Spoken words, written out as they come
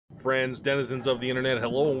friends, denizens of the internet,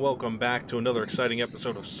 hello and welcome back to another exciting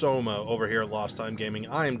episode of SOMA over here at Lost Time Gaming.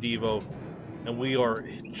 I am Devo, and we are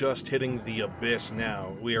just hitting the abyss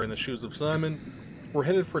now. We are in the shoes of Simon. We're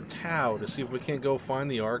headed for Tau to see if we can't go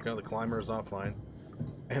find the Ark. The climber is offline.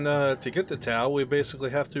 And to get to Tau, we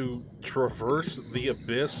basically have to traverse the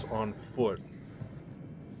abyss on foot.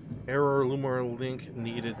 Error, Lumar link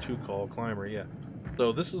needed to call climber, yeah.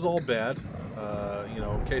 So this is all bad, you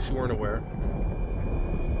know, in case you weren't aware.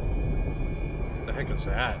 What the heck is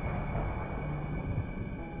that?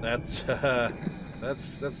 That's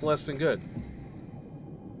less than good.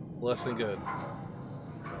 Less than good.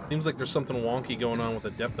 Seems like there's something wonky going on with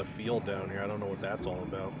the depth of field down here. I don't know what that's all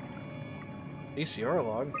about. ACR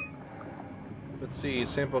log. Let's see,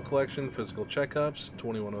 sample collection, physical checkups,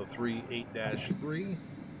 2103 8-3.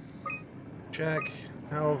 Check.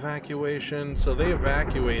 How evacuation. So they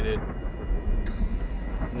evacuated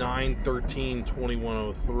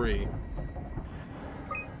 9/13/2103.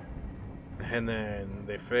 And then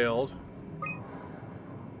they failed.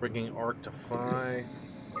 Bringing Ark to Phi.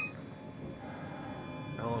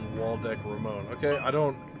 Alan Waldeck Ramon. Okay, I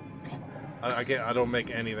don't make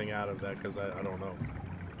anything out of that because I don't know.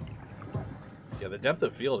 Yeah, the depth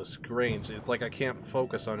of field is strange. It's like I can't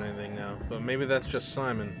focus on anything now. But maybe that's just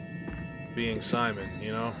Simon being Simon,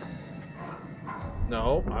 you know?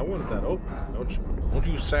 No, I wanted that open. Don't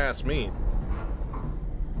you sass me.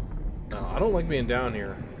 No, I don't like being down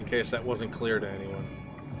here, in case that wasn't clear to anyone.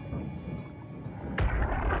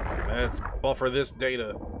 Let's buffer this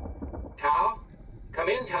data. Tau? Come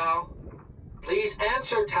in, Tau. Please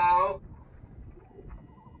answer, Tau.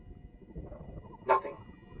 Nothing.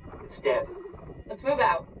 It's dead. Let's move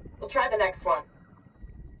out. We'll try the next one.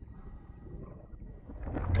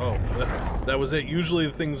 Oh, that was it. Usually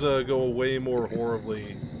things go way more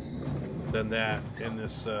horribly than that in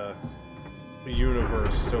this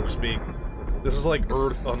universe, so to speak. This is like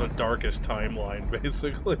Earth on the darkest timeline,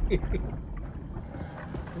 basically.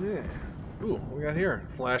 Yeah. Ooh, what we got here?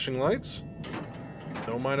 Flashing lights?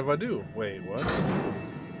 Don't mind if I do. Wait, what? The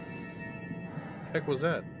heck was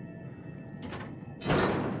that?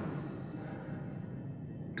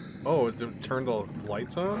 Oh, it turned the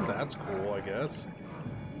lights on? That's cool, I guess.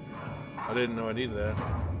 I didn't know I needed that.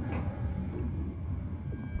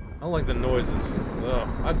 I don't like the noises. Ugh,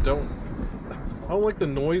 I don't like the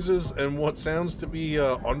noises and what sounds to be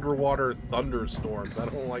underwater thunderstorms. I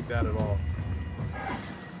don't like that at all.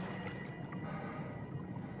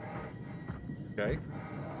 Okay.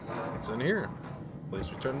 What's in here? Please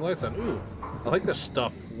return the lights on. Ooh. I like the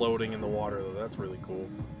stuff floating in the water, though. That's really cool.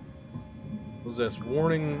 What's this?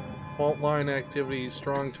 Warning, fault line activity,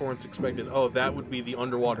 strong torrents expected. Oh, that would be the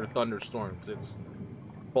underwater thunderstorms. It's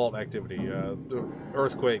fault activity.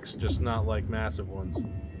 Earthquakes, just not like massive ones.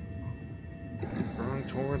 Strong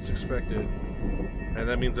torrents expected. And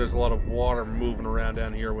that means there's a lot of water moving around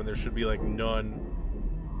down here when there should be like none.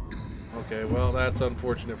 Okay, well, that's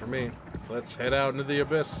unfortunate for me. Let's head out into the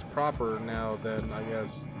abyss proper now, then, I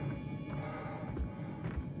guess.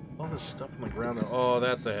 All this stuff on the ground, though. Oh,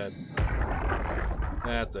 that's ahead.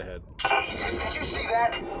 That's ahead. Jesus, did you see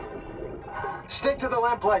that? Stick to the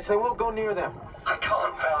lamplights. They won't go near them. I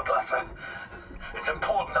can't, Valglasser. It's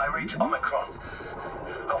important I reach Omicron.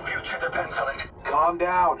 Our future depends on it. Calm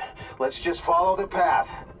down. Let's just follow the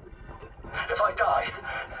path. If I die,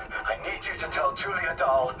 I need you to tell Julia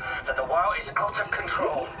Dahl that the WoW is out of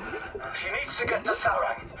control. She needs to get to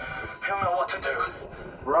Sarang. He'll know what to do.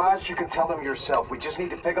 Raj, you can tell them yourself. We just need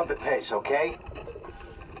to pick up the pace, okay?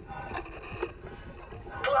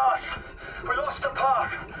 Glass! We lost the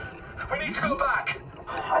path! We need to go back!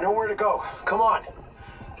 I know where to go. Come on.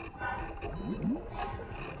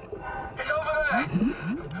 It's over there!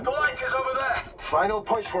 The light is over there! Final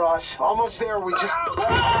push, Raj. Almost there. We just...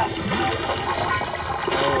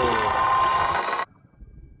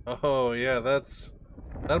 Oh, yeah,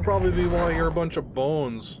 that'd probably be why I hear a bunch of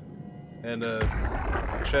bones and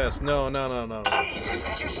chest. No. Jesus,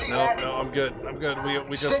 did you see No, that? I'm good.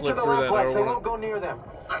 We just Stick to lived the through that. lamplights. They won't go near them.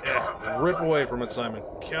 Yeah, rip away from it, Simon.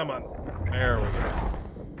 Come on. There we go.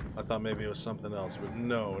 I thought maybe it was something else, but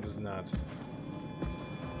no, it is not.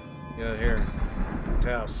 Yeah, here.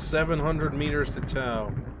 Tau. 700 meters to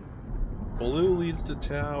Tau. Blue leads to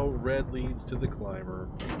Tau, red leads to the climber.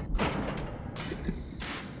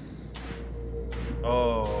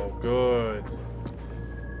 Oh, good.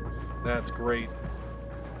 That's great.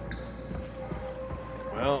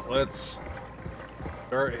 Well, let's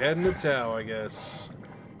start heading to Tau, I guess.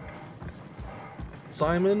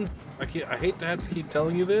 Simon, I hate to have to keep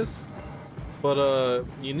telling you this, but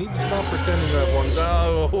you need to stop pretending you have lungs.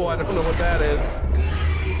 Oh, I don't know what that is.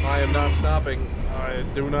 I am not stopping.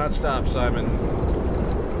 Do not stop, Simon.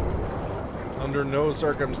 Under no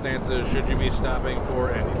circumstances should you be stopping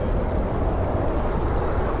for anything.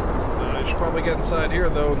 I should probably get inside here,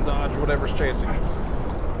 though, and dodge whatever's chasing us.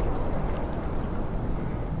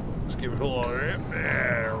 Just give it a little...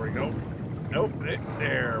 There we go. Nope.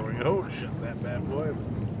 There we go. Shut that bad boy.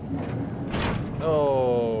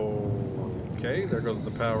 Oh. Okay, there goes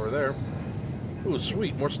the power there. Ooh,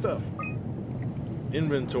 sweet. More stuff.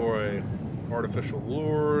 Inventory. Artificial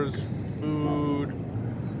lures. Food.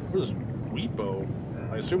 What is Weepo?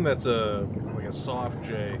 I assume that's like a soft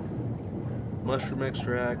J. Mushroom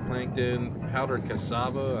extract, plankton, powdered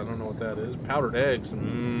cassava. I don't know what that is. Powdered eggs.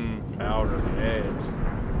 Powdered eggs.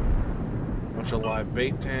 Bunch of live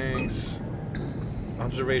bait tanks.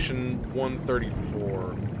 Observation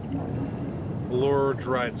 134. Lure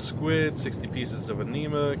dried squid, 60 pieces of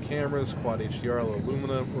anema, cameras, quad HDR, low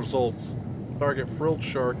lumina. Results. Target frilled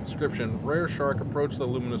shark. Description. Rare shark approached the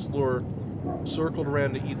luminous lure, circled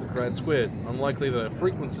around to eat the dried squid. Unlikely that it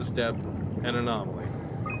frequents this depth, an anomaly.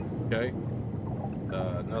 Okay.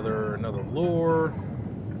 Another lure.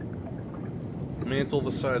 Mantle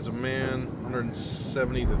the size of man,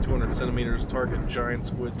 170 to 200 centimeters. Target giant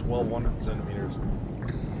squid, 1,200 centimeters.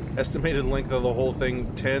 Estimated length of the whole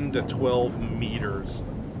thing, 10 to 12 meters.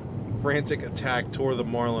 Frantic attack tore the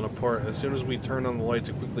marlin apart. As soon as we turned on the lights,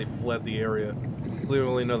 it quickly fled the area.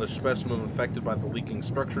 Clearly another specimen infected by the leaking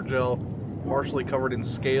structure gel, partially covered in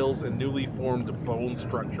scales and newly formed bone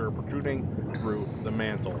structure protruding through the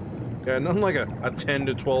mantle. Yeah, nothing like a 10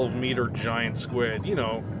 to 12 meter giant squid. You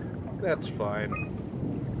know, that's fine.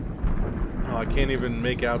 Oh, I can't even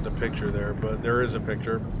make out the picture there, but there is a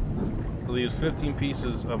picture. So they use 15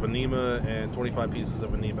 pieces of anema and 25 pieces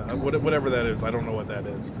of anema. Whatever that is, I don't know what that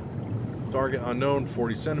is. Target unknown,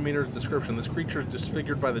 40 centimeters. Description: this creature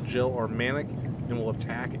disfigured by the gel are manic and will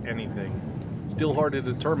attack anything. Still hard to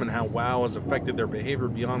determine how WoW has affected their behavior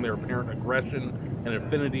beyond their apparent aggression and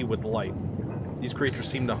affinity with light. These creatures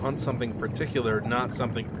seem to hunt something particular, not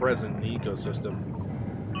something present in the ecosystem.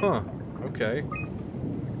 Huh, okay.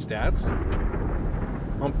 Stats?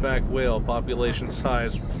 Humpback whale, population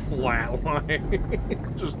size,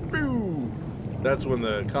 flatline. Just boo! That's when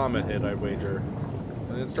the comet hit, I wager.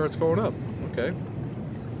 And it starts going up. Okay.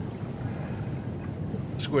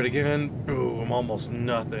 Squid again. Boom, almost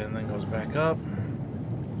nothing. Then goes back up.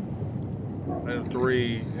 Item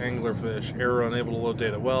 3, anglerfish. Error, unable to load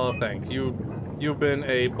data. Well, thank you. You've been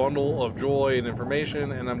a bundle of joy and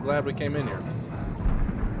information, and I'm glad we came in here.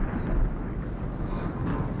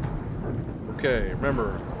 Okay,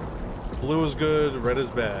 remember, blue is good, red is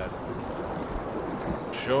bad.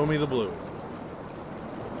 Show me the blue.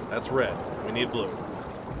 That's red. We need blue.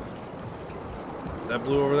 Is that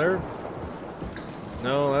blue over there?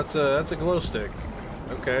 No, that's a glow stick.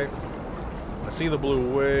 Okay. I see the blue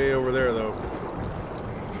way over there, though.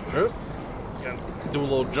 Oh, gotta do a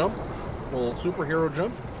little jump. A little superhero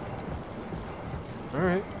jump.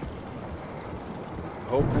 Alright.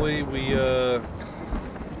 Hopefully we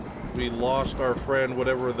lost our friend,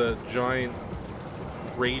 whatever the giant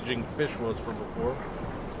raging fish was from before.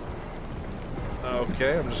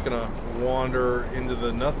 Okay, I'm just gonna wander into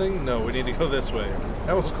the nothing. No, we need to go this way.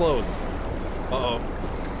 That was close. Uh-oh.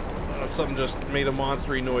 Something just made a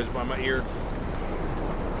monstery noise by my ear.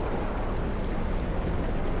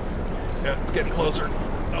 Yeah, it's getting closer.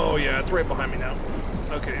 Oh yeah, it's right behind me now.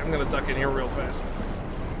 Okay, I'm gonna duck in here real fast.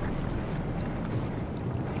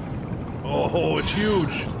 Oh, it's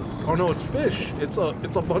huge. Oh no, it's fish. It's a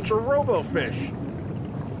bunch of robo-fish.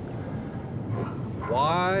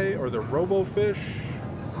 Why are there robo-fish?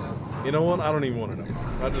 You know what? I don't even want to know.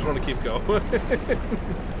 I just want to keep going.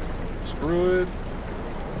 Screw it.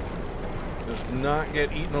 Just not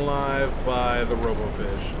get eaten alive by the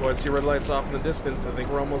robo-fish. Oh, I see red lights off in the distance. I think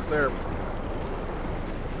we're almost there.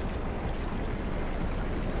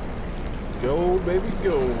 Go, baby,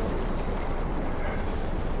 go.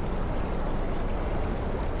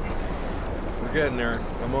 We're getting there.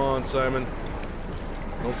 Come on, Simon.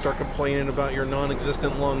 Don't start complaining about your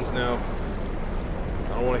non-existent lungs now.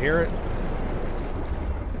 I don't want to hear it.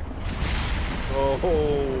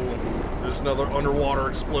 Oh, there's another underwater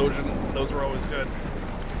explosion. Those are always good.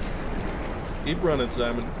 Keep running,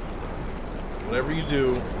 Simon. Whatever you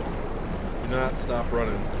do, do not stop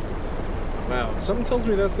running. Wow, something tells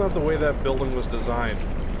me that's not the way that building was designed.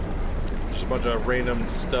 Just a bunch of random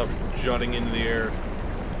stuff jutting into the air.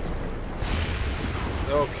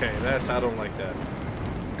 Okay, I don't like that.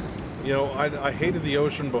 You know, I hated the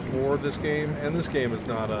ocean before this game, and this game is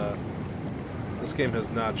not this game has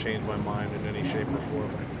not changed my mind in any shape or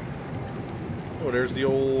form. Oh, there's the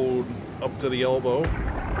old up to the elbow.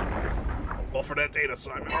 All for that data,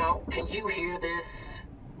 Simon. Tao, can you hear this?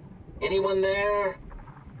 Anyone there?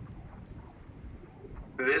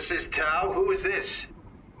 This is Tao. Who is this?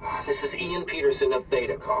 This is Ian Peterson of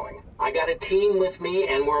Theta calling. I got a team with me,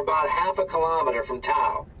 and we're about half a kilometer from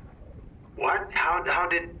Tao. What? How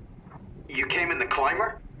did... You came in the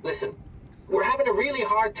climber? Listen, we're having a really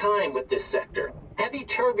hard time with this sector. Heavy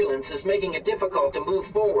turbulence is making it difficult to move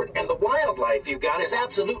forward, and the wildlife you got is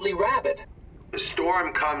absolutely rabid. The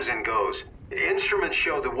storm comes and goes. The instruments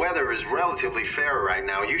show the weather is relatively fair right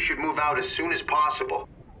now. You should move out as soon as possible.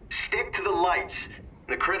 Stick to the lights.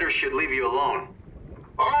 The critters should leave you alone.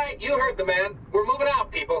 All right, you heard the man. We're moving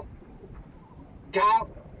out, people. Tao,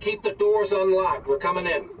 keep the doors unlocked. We're coming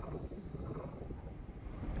in.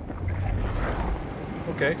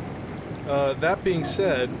 Okay. That being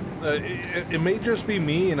said, it may just be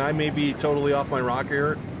me, and I may be totally off my rocker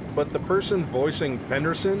here, but the person voicing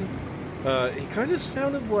Penderson, he kind of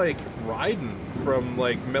sounded like Raiden from,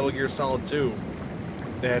 like, Metal Gear Solid 2,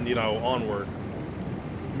 and, you know, onward.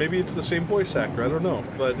 Maybe it's the same voice actor, I don't know.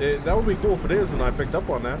 But that would be cool if it is, and I picked up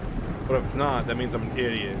on that. But if it's not, that means I'm an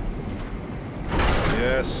idiot.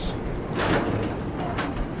 Yes.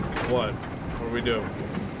 What? What do we do?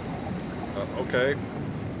 Okay.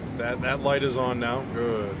 That light is on now.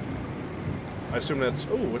 Good. I assume that's...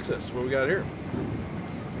 Oh, what's this? What we got here?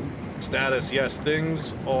 Status. Yes,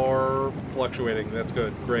 things are fluctuating. That's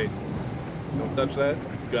good. Great. Don't touch that.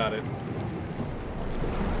 Got it.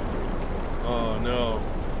 Oh, no.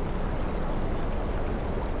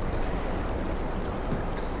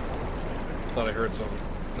 Thought I heard something.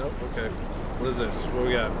 Nope, okay. What is this? What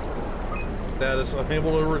we got? Status,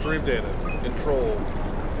 unable to retrieve data. Control.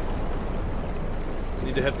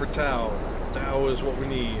 Need to head for Tao. Tao is what we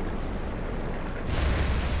need.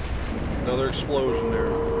 Another explosion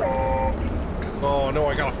there. Oh no,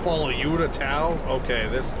 I gotta follow you to Tao? Okay,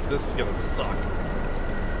 this is gonna suck.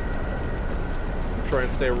 Try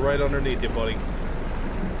and stay right underneath you, buddy.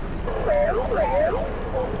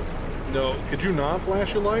 No, could you not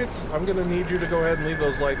flash your lights? I'm gonna need you to go ahead and leave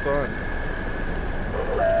those lights on.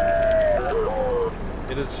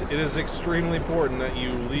 It is extremely important that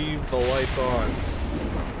you leave the lights on.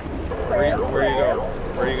 Where you go?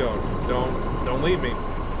 Where you go? Don't leave me.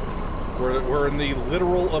 We're in the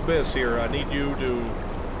literal abyss here. I need you to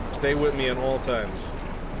stay with me at all times.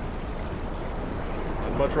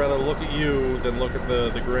 I'd much rather look at you than look at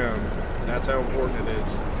the ground. That's how important it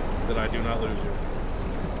is that I do not lose you.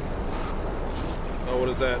 Oh, what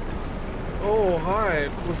is that? Oh, hi.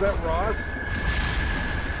 Was that Ross?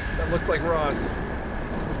 That looked like Ross.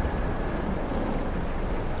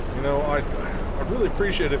 You know, I'd really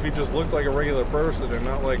appreciate if he just looked like a regular person and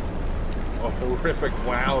not like a horrific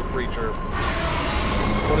WoW creature.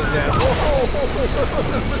 What is that? Oh,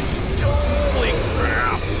 holy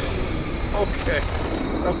crap! Okay,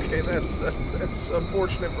 okay, that's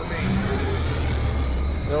unfortunate for me.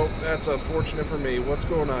 Nope, that's unfortunate for me. What's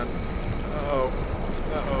going on? Uh-oh.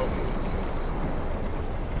 Uh-oh.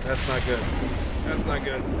 That's not good. That's not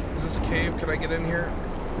good. Is this a cave? Can I get in here?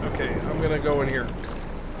 Okay, I'm gonna go in here.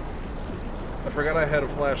 I forgot I had a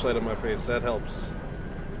flashlight on my face. That helps.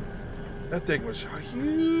 That thing was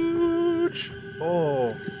huge.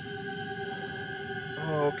 Oh.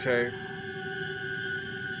 Oh, okay.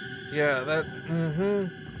 Yeah,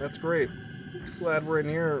 that's great. Glad we're in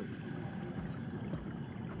here.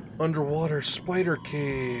 Underwater spider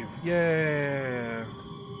cave. Yeah.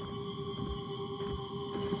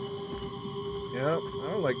 Yep, I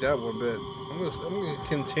don't like that one bit. I'm gonna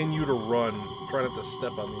continue to run. Try not to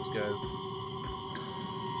step on these guys.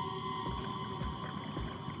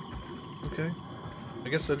 Okay. I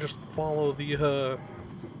guess I just follow the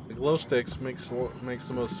glow sticks. Makes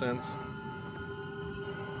the most sense.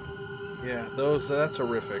 Yeah, that's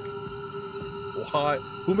horrific. Why?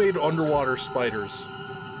 Who made underwater spiders?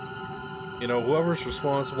 You know, whoever's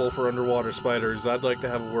responsible for underwater spiders, I'd like to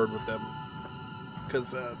have a word with them.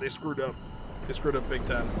 Because they screwed up. They screwed up big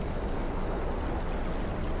time.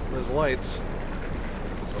 There's lights.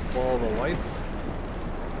 So follow the lights.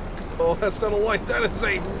 Oh, that's not a light. That is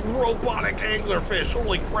a robotic anglerfish.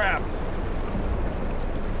 Holy crap.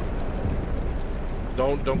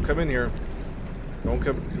 Don't come in here. Don't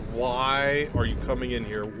come. Why are you coming in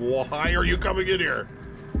here? Why are you coming in here?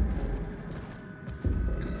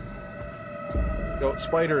 Yo,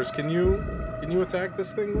 spiders, can you attack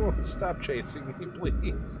this thing? Oh, stop chasing me,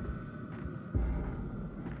 please.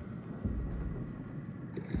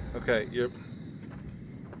 Okay, yep.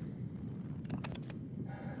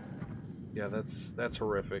 Yeah, that's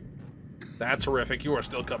horrific. That's horrific. You are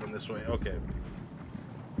still coming this way. Okay.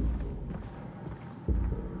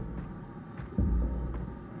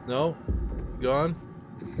 No? Gone?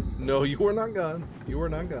 No, you were not gone. You were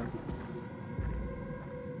not gone.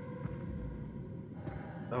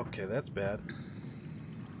 Okay, that's bad.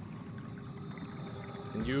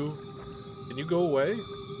 Can you go away?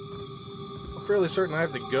 I'm fairly certain I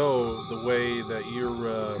have to go the way that you're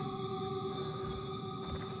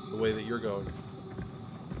going.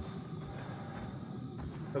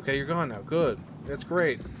 Okay, you're gone now. Good. That's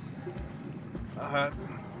great.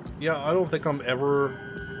 Yeah, I don't think I'm ever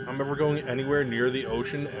going anywhere near the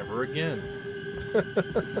ocean ever again.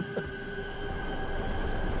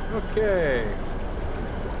 Okay.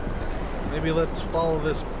 Maybe let's follow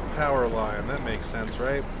this power line. That makes sense,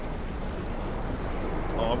 right?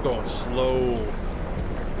 Oh, I'm going slow.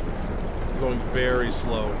 I'm going very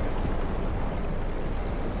slow.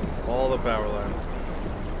 All the power line.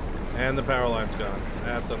 And the power line's gone.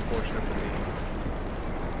 That's unfortunate for me.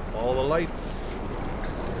 All the lights.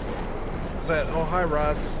 What's that? Oh, hi,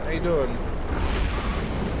 Ross. How you doing?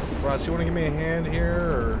 Ross, you want to give me a hand here,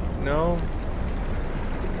 or no?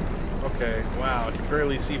 Okay. Wow, I can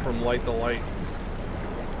barely see from light to light.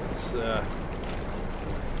 It's,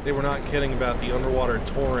 they were not kidding about the underwater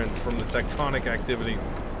torrents from the tectonic activity.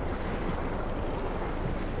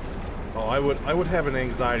 Oh, I would have an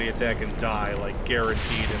anxiety attack and die, like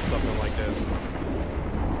guaranteed, in something like this.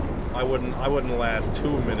 I wouldn't last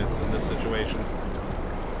 2 minutes in this situation.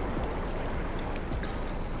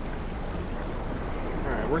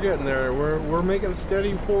 All right, we're getting there. We're making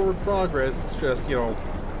steady forward progress. It's just, you know,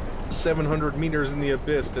 700 meters in the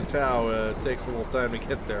abyss to Tau. It takes a little time to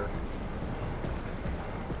get there.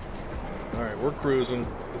 All right, we're cruising.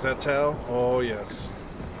 Is that Tau? Oh yes.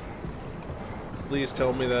 Please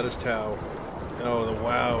tell me that is Tau. Oh, the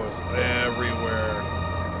wow is everywhere.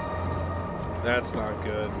 That's not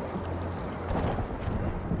good.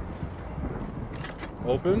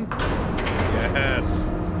 Open? Yes.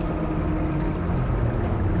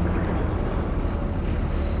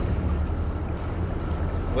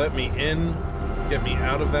 Let me in. Get me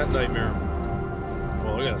out of that nightmare.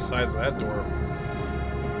 Well, look at the size of that door.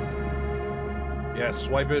 Yeah,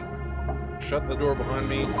 swipe it. Shut the door behind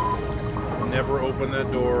me. Never open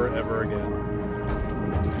that door ever again.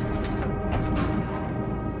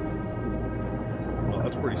 Well,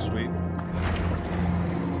 that's pretty sweet.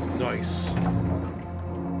 Nice.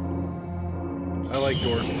 I like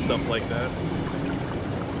doors and stuff like that.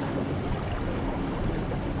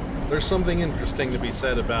 There's something interesting to be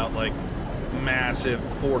said about, like, massive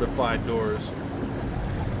fortified doors.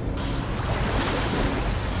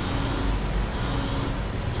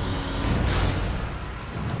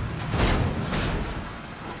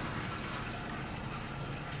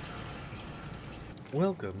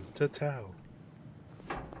 Welcome to Tau.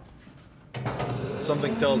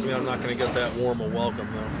 Something tells me I'm not going to get that warm a welcome,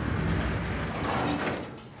 though.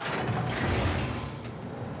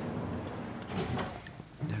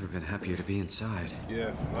 Never been happier to be inside.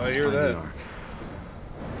 Yeah, Let's find the Ark.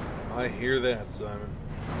 I hear that, Simon.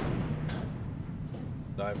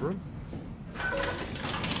 Dive room?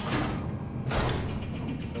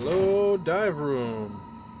 Hello, dive room.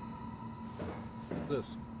 What's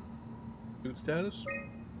this? Suit status?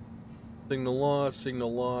 Signal lost,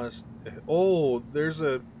 signal lost. Oh, there's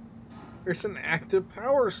an active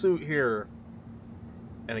power suit here.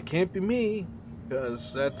 And it can't be me,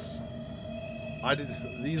 because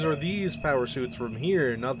these are these power suits from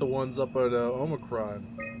here, not the ones up at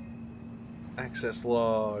Omicron. Access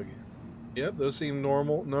log. Yep, those seem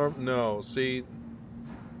normal. No, see,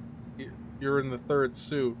 you're in the third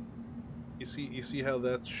suit. You see how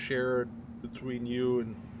that's shared between you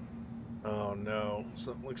and... Oh no,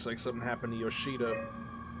 looks like something happened to Yoshida.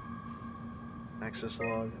 Access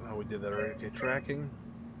log. Oh, we did that already. Okay, tracking.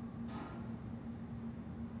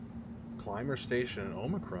 Climber station,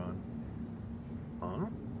 Omicron. Huh?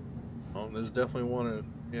 Oh, there's definitely one.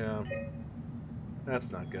 Yeah.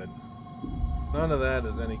 That's not good. None of that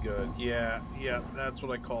is any good. Yeah, that's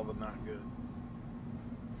what I call the not good.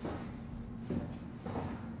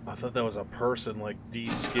 I thought that was a person, like,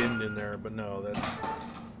 de-skinned in there, but no, that's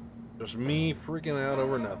just me freaking out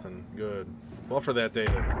over nothing. Good. Well, for that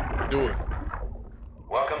data. Do it.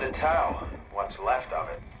 Welcome to Tau. What's left of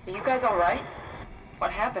it. Are you guys alright?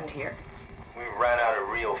 What happened here? We ran out of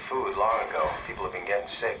real food long ago. People have been getting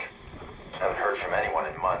sick. Haven't heard from anyone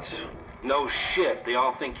in months. No shit, they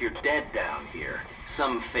all think you're dead down here.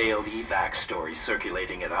 Some failed evac story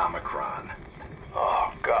circulating at Omicron.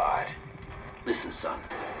 Oh, God. Listen, son.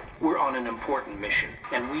 We're on an important mission,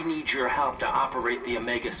 and we need your help to operate the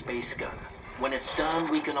Omega space gun. When it's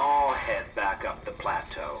done, we can all head back up the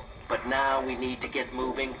plateau. But now we need to get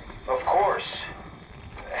moving. Of course.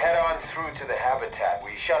 Head on through to the habitat.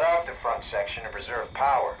 We shut off the front section to preserve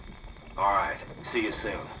power. All right. See you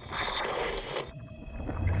soon.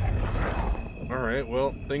 Alright,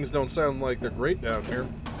 well, things don't sound like they're great down here.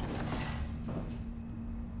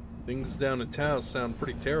 Things down in town sound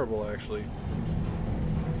pretty terrible, actually.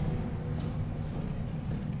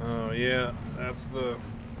 Oh, yeah, that's the...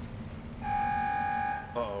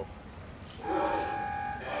 Uh-oh.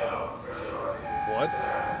 What?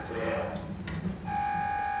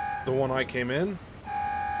 The one I came in?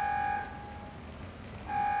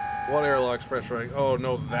 What airlock's pressurizing? Oh,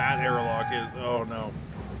 no, that airlock is... Oh, no.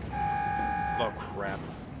 Oh, crap.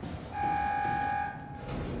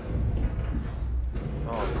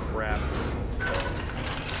 Oh, crap.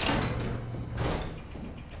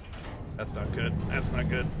 That's not good. That's not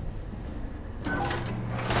good.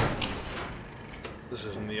 This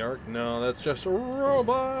isn't the Ark. No, that's just a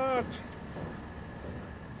robot.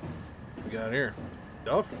 What we got here?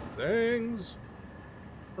 Duff? Things?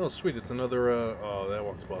 Oh, sweet. It's another, oh, that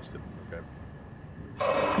one's busted. Okay.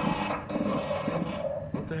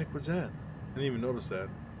 What the heck was that? I didn't even notice that.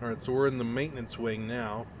 Alright, so we're in the maintenance wing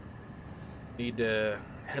now. Need to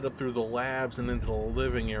head up through the labs and into the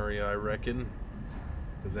living area, I reckon.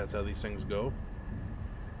 Because that's how these things go.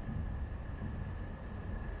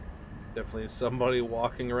 Definitely somebody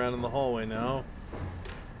walking around in the hallway now.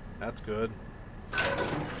 That's good.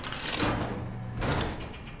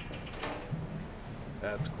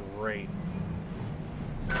 That's great.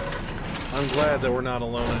 I'm glad that we're not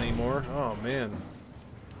alone anymore. Oh, man.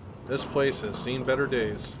 This place has seen better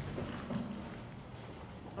days.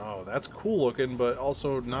 Oh, that's cool looking, but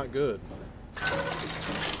also not good.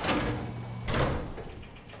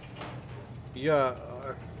 Yeah,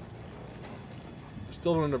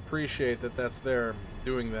 still don't appreciate that that's there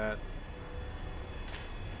doing that.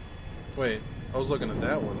 Wait, I was looking at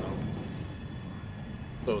that one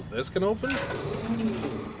though. So is this can open?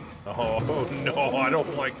 Oh no, I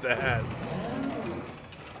don't like that.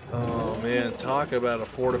 Oh man, talk about a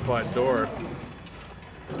fortified door.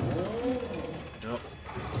 Yep.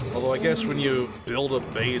 Although I guess when you build a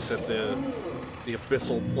base at the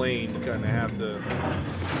abyssal plane, you kind of have to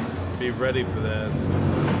be ready for that.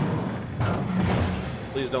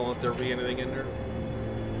 Please don't let there be anything in there.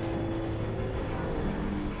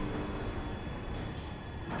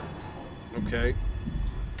 Okay.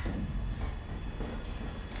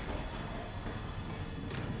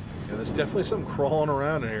 Yeah, there's definitely something crawling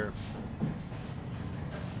around in here.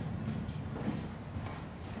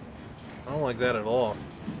 I don't like that at all.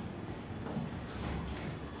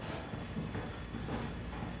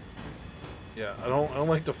 Yeah, I don't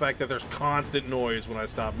like the fact that there's constant noise when I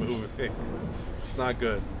stop moving. It's not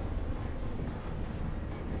good.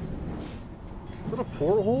 Is that a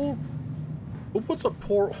porthole? Who puts a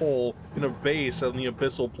porthole in a base on the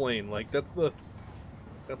abyssal plane? Like that's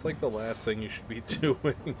like the last thing you should be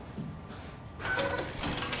doing.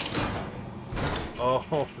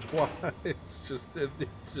 Oh, why? It's just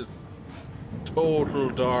total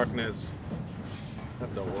darkness.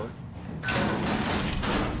 That don't work.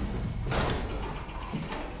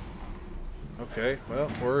 Okay, well,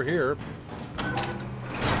 we're here.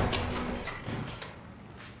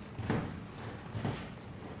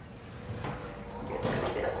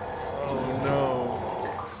 Oh no.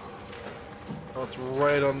 Oh, it's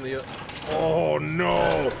right on the... Oh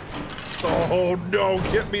no! Oh no!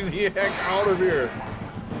 Get me the heck out of here!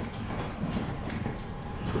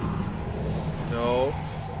 No.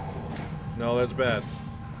 No, that's bad.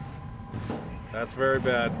 That's very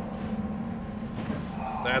bad.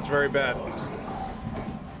 That's very bad.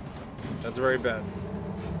 That's very bad.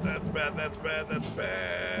 That's bad, that's bad, that's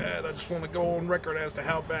bad. I just want to go on record as to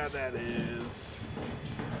how bad that is.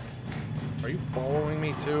 Are you following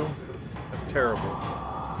me too? That's terrible.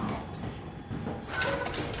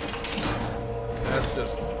 That's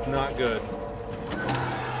just not good.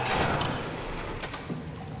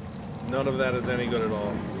 None of that is any good at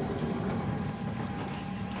all.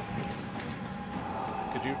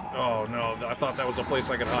 Could you... Oh no, I thought that was a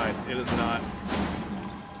place I could hide. It is not.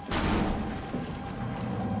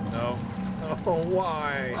 No. Oh,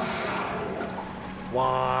 why?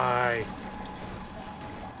 Why?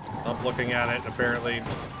 I'm looking at it, apparently.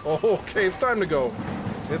 Oh, okay, it's time to go.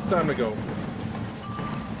 It's time to go.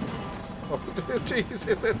 Oh, Jesus,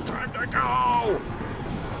 it's time to go!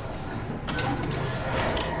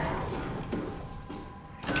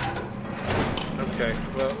 Okay,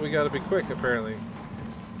 well, we gotta be quick, apparently.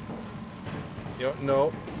 Yo,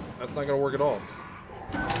 no, that's not gonna work at all.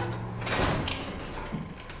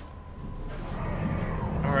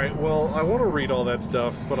 Alright, well, I want to read all that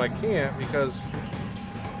stuff, but I can't because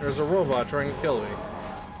there's a robot trying to kill me.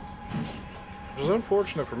 is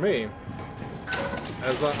unfortunate for me,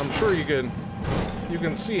 as I'm sure you can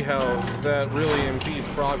see how that really impedes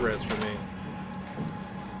progress for me.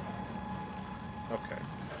 Okay.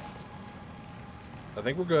 I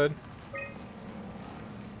think we're good.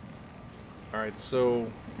 Alright,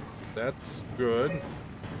 so that's good.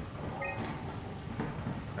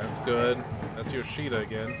 That's good. That's Yoshida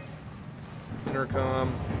again.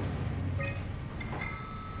 Intercom.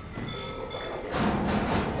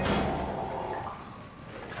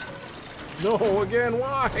 No, again,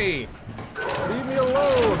 why? Leave me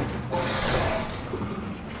alone!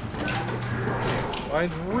 I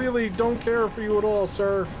really don't care for you at all,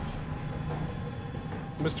 sir.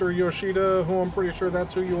 Mr. Yoshida, who I'm pretty sure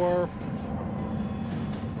that's who you are.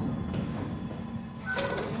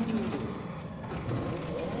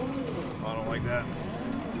 I don't like that.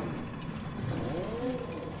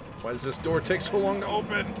 Why does this door take so long to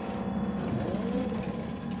open?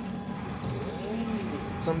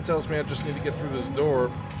 Something tells me I just need to get through this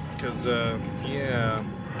door, because, yeah.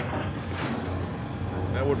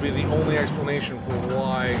 That would be the only explanation for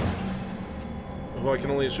why, who I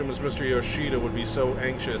can only assume is Mr. Yoshida, would be so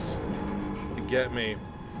anxious to get me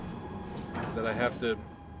that I have to...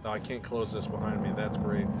 Oh, I can't close this behind me. That's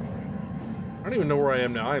great. I don't even know where I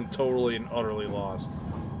am now. I am totally and utterly lost.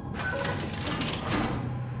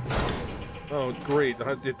 Oh, great.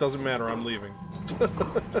 It doesn't matter. I'm leaving.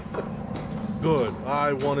 Good.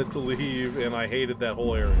 I wanted to leave, and I hated that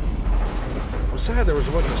whole area. I'm sad there was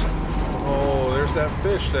a bunch of... Oh, there's that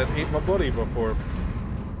fish that ate my buddy before.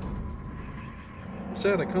 I'm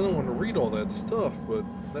sad I kind of wanted to read all that stuff, but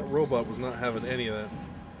that robot was not having any of that.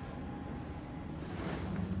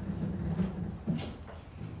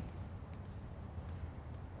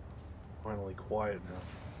 Finally quiet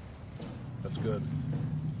now. That's good.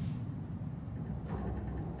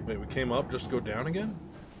 Wait, we came up just to go down again?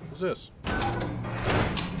 What's this?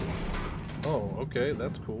 Oh, okay,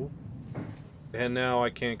 that's cool. And now I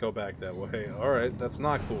can't go back that way. Alright, that's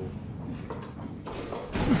not cool.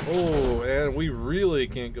 Oh, and we really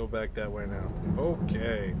can't go back that way now.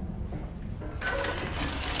 Okay.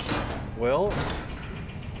 Well,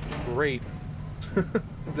 great.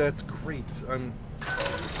 That's great.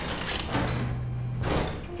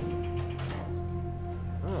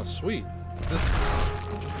 Oh, sweet. This...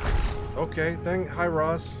 Okay, hi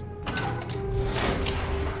Ross.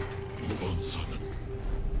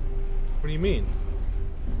 What do you mean?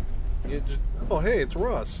 Oh, hey, it's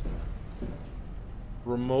Ross.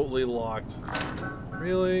 Remotely locked.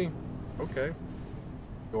 Really? Okay.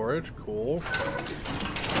 Storage, cool.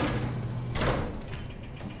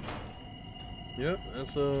 Yep,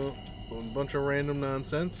 that's a bunch of random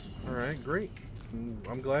nonsense. Alright, great.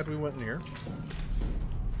 I'm glad we went in here.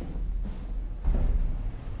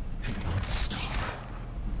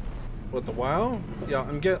 What, the WoW? Yeah,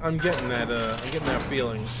 I'm getting that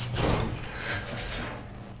feeling.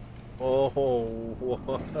 Oh,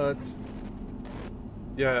 what?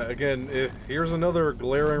 Yeah, again, here's another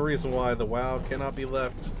glaring reason why the WoW cannot be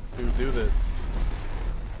left to do this.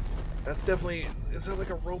 That's definitely... Is that like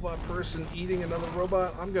a robot person eating another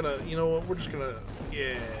robot? I'm gonna... You know what? We're just gonna...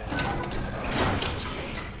 Yeah.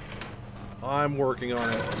 I'm working on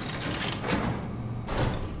it.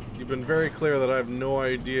 You've been very clear that I have no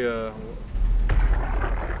idea.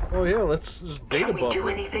 Oh yeah, let's just data buffer. Can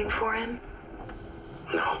we do anything for him?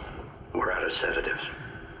 No, we're out of sedatives.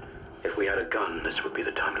 If we had a gun, this would be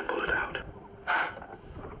the time to pull it out.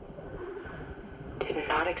 Did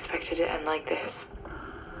not expect it to end like this.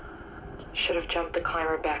 Should have jumped the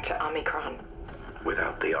climber back to Omicron.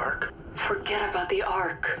 Without the Ark? Forget about the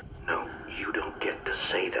Ark. No, you don't get to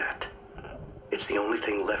say that. It's the only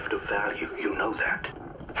thing left of value, you know that.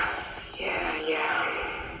 Yeah.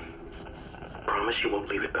 Promise you won't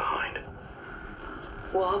leave it behind.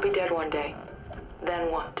 Well, I'll be dead one day.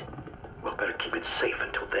 Then what? Well, better keep it safe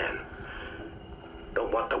until then.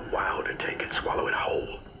 Don't want the WoW to take it, swallow it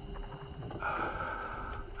whole.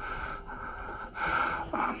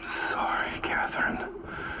 I'm sorry, Catherine.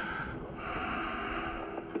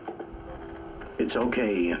 It's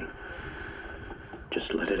okay, Ian.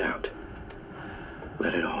 Just let it out.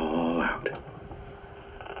 Let it all out.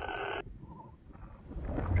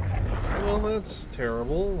 Well, that's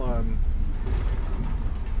terrible.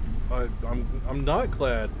 I'm not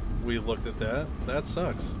glad we looked at that. That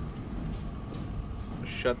sucks.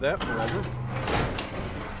 Shut that forever.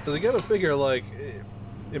 Because I gotta figure, like,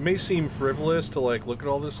 it may seem frivolous to, like, look at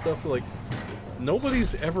all this stuff, but, like,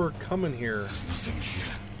 nobody's ever coming here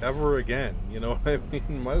ever again. You know what I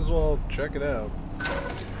mean? Might as well check it out.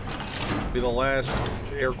 Be the last,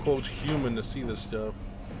 air quotes, human to see this stuff.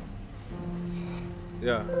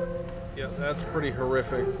 Yeah. Yeah, that's pretty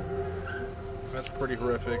horrific. That's pretty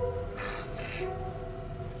horrific.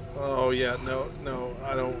 Oh yeah, no,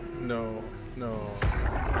 I don't, no.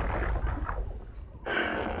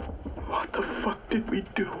 What the fuck did we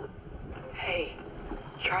do? Hey,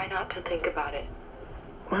 try not to think about it.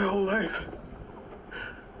 My whole life,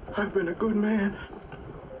 I've been a good man.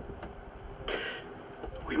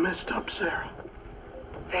 We messed up, Sarah.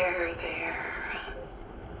 There.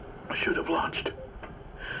 I should have launched.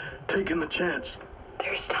 Taken the chance.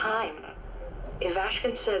 There's time. If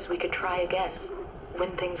Ashkin says we could try again,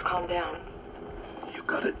 when things calm down. You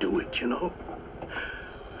gotta do it, you know?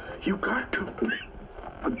 You got to.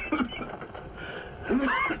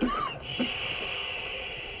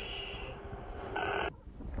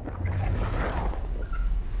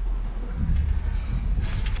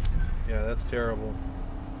 Yeah, that's terrible.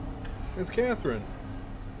 It's Catherine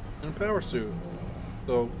in a power suit.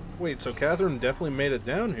 So, wait, so Catherine definitely made it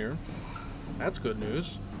down here. That's good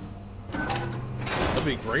news. That'd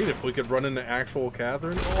be great if we could run into actual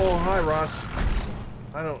Catherine. Oh, hi, Ross.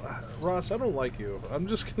 Ross, I don't like you. I'm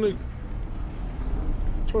just want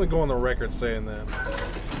to go on the record saying that.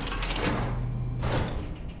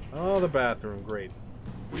 Oh, the bathroom, great.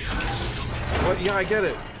 What? Yeah, I get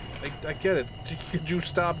it. I get it. Could you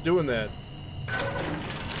stop doing that?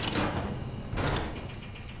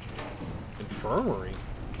 Infirmary?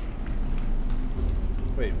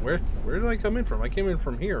 Wait, where did I come in from? I came in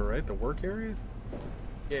from here, right? The work area?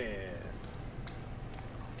 Yeah.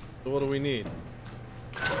 So what do we need?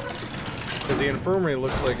 Because the infirmary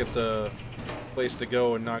looks like it's a place to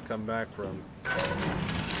go and not come back from.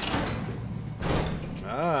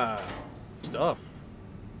 Ah, stuff.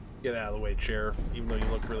 Get out of the way, chair. Even though you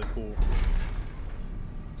look really cool.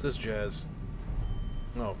 What's this jazz?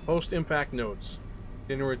 No, post-impact notes.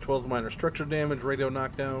 January 12th, minor structure damage, radio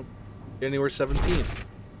knockdown. January 17th,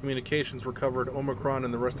 communications recovered, Omicron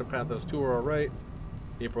and the rest of Pathos 2 are alright.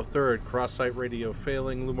 April 3rd, cross-site radio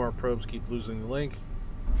failing, Lumar probes keep losing the link.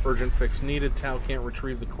 Urgent fix needed, Tau can't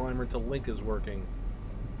retrieve the climber until link is working.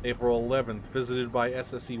 April 11th, visited by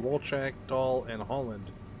SSE Wolchak, Dahl, and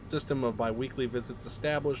Holland. System of bi-weekly visits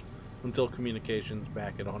established until communications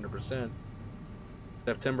back at 100%.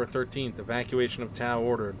 September 13th, evacuation of Tau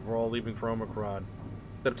ordered. We're all leaving for Omicron.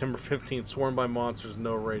 September 15th, swarmed by monsters,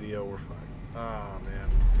 no radio, we're fine. Ah, man.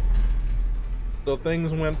 So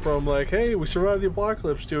things went from like, hey, we survived the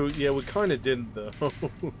apocalypse to, yeah, we kind of didn't, though.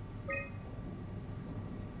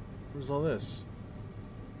 Where's all this?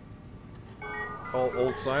 Call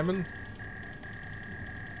Old Simon?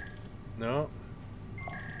 No.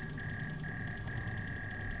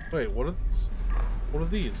 Wait, what are these? What are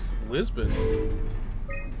these? Lisbon?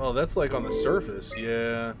 Oh, that's like on the surface,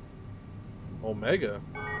 yeah. Omega.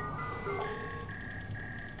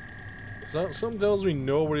 Something tells me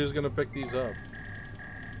nobody's gonna pick these up.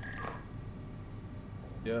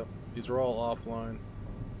 Yep, these are all offline.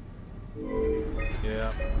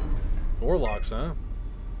 Yeah. Door locks, huh?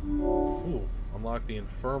 Ooh, unlock the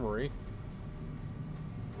infirmary.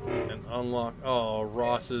 And unlock... Oh,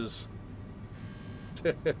 Ross's...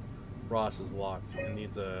 Ross is locked and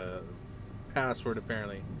needs a password,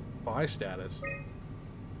 apparently. Buy status.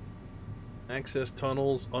 Access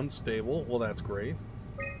tunnels unstable. Well, that's great.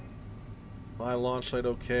 My launch site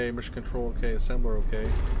okay. Mission control okay. Assembler okay.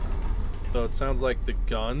 So it sounds like the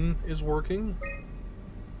gun is working.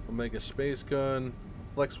 Omega space gun.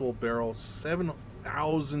 Flexible barrel.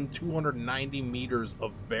 7,290 meters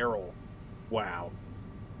of barrel. Wow.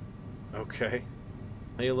 Okay.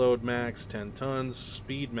 Payload max 10 tons.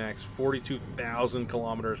 Speed max 42,000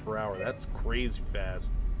 kilometers per hour. That's crazy fast.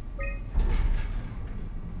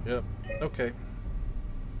 Yep. Okay.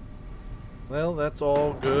 Well, that's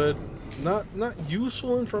all good. Not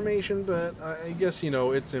useful information, but I guess, you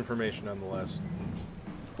know, it's information nonetheless.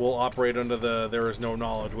 We'll operate under the there is no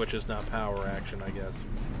knowledge, which is not power action, I guess.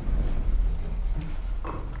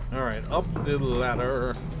 Alright, up the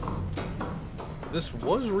ladder. This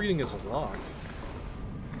was reading as locked.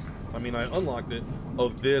 I mean, I unlocked it. Oh,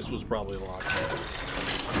 this was probably locked.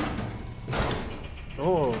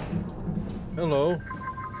 Oh. Hello.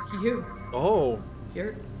 You. Oh.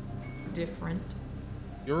 You're different.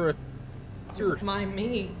 You're Don't mind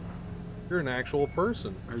me. You're an actual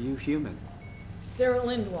person. Are you human? Sarah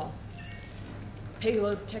Lindwall.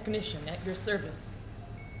 Payload technician at your service.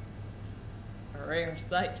 A rare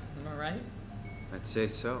sight, am I right? I'd say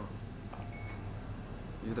so.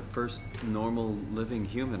 You're the first normal living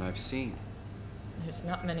human I've seen. There's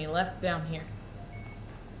not many left down here.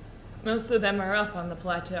 Most of them are up on the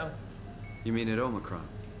plateau. You mean at Omicron?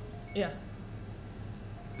 Yeah.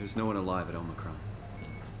 There's no one alive at Omicron.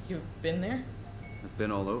 You've been there? I've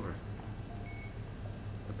been all over.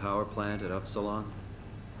 power plant at Upsilon,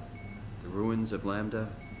 the ruins of Lambda,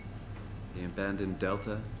 the abandoned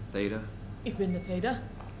Delta, Theta. You've been to Theta?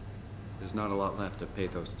 There's not a lot left of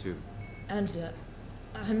Pathos 2. And,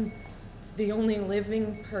 I'm the only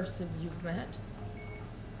living person you've met?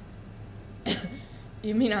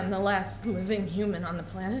 You mean I'm the last living human on the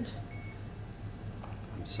planet?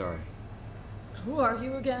 I'm sorry. Who are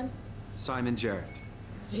you again? Simon Jarrett.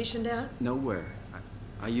 Stationed out? Nowhere.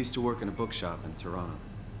 I used to work in a bookshop in Toronto.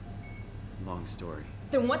 Long story.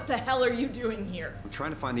 Then what the hell are you doing here? I'm trying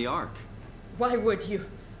to find the Ark. Why would you?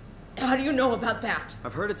 How do you know about that?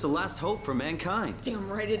 I've heard it's the last hope for mankind. Damn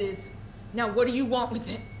right it is. Now what do you want with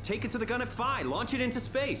it? Take it to the Gun at Phi. Launch it into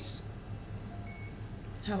space.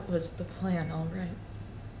 That was the plan, all right.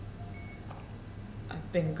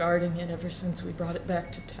 I've been guarding it ever since we brought it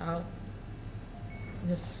back to Tau.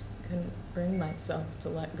 Just couldn't bring myself to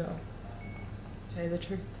let go. To tell you the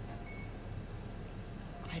truth,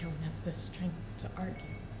 I don't have the strength to argue.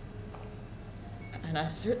 And I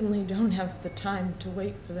certainly don't have the time to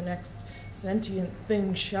wait for the next sentient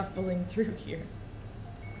thing shuffling through here.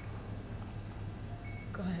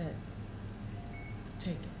 Go ahead.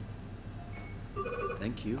 Take it.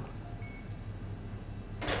 Thank you.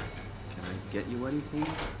 Can I get you anything?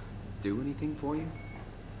 Do anything for you?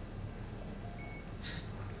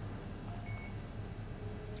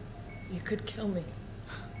 You could kill me.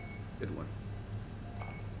 Good one.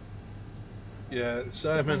 Yeah, If I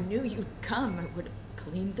Simon. knew you'd come, I would have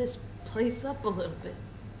cleaned this place up a little bit.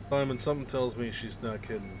 Simon, something tells me she's not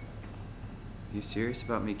kidding. You serious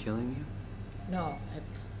about me killing you? No,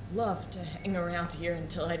 I'd love to hang around here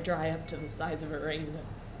until I dry up to the size of a raisin.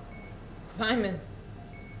 Simon,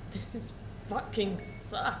 this fucking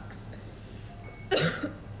sucks.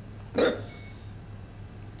 I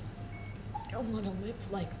don't want to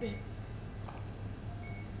live like this.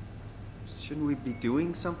 Shouldn't we be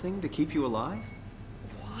doing something to keep you alive?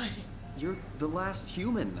 Why? You're the last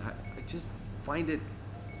human. I just find it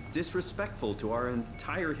disrespectful to our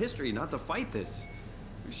entire history not to fight this.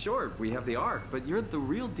 Sure, we have the Ark, but you're the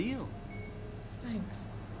real deal. Thanks.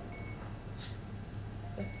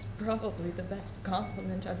 That's probably the best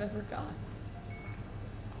compliment I've ever got.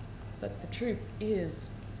 But the truth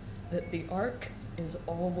is that the Ark is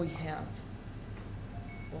all we have.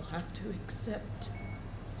 We'll have to accept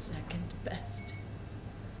second best,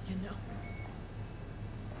 you know?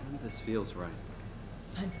 None of this feels right.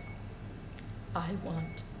 Simon, I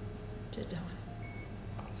want to die.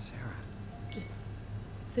 Sarah. Just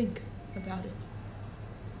think about it.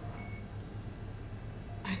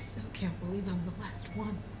 I still can't believe I'm the last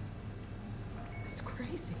one. It's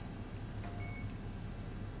crazy.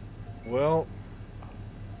 Well,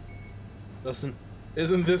 isn't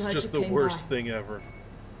this Glad just you the came worst by. thing ever?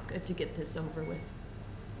 Good to get this over with.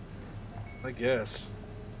 I guess.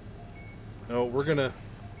 No, we're gonna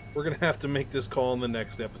have to make this call in the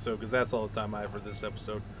next episode because that's all the time I have for this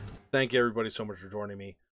episode. Thank you everybody so much for joining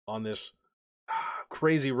me on this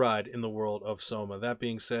crazy ride in the world of Soma. That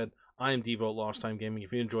being said, I am Devo at Lost Time Gaming.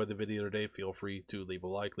 If you enjoyed the video today, feel free to leave a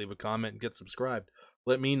like, leave a comment, and get subscribed.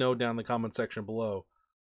 Let me know down in the comment section below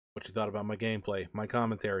what you thought about my gameplay, my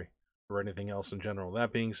commentary, or anything else in general.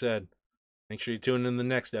 That being said, make sure you tune in the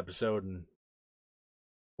next episode and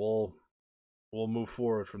we'll move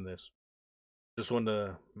forward from this. Just wanted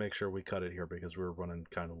to make sure we cut it here because we're running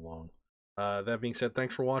kind of long. That being said,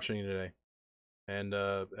 thanks for watching today. And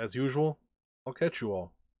as usual, I'll catch you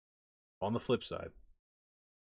all on the flip side.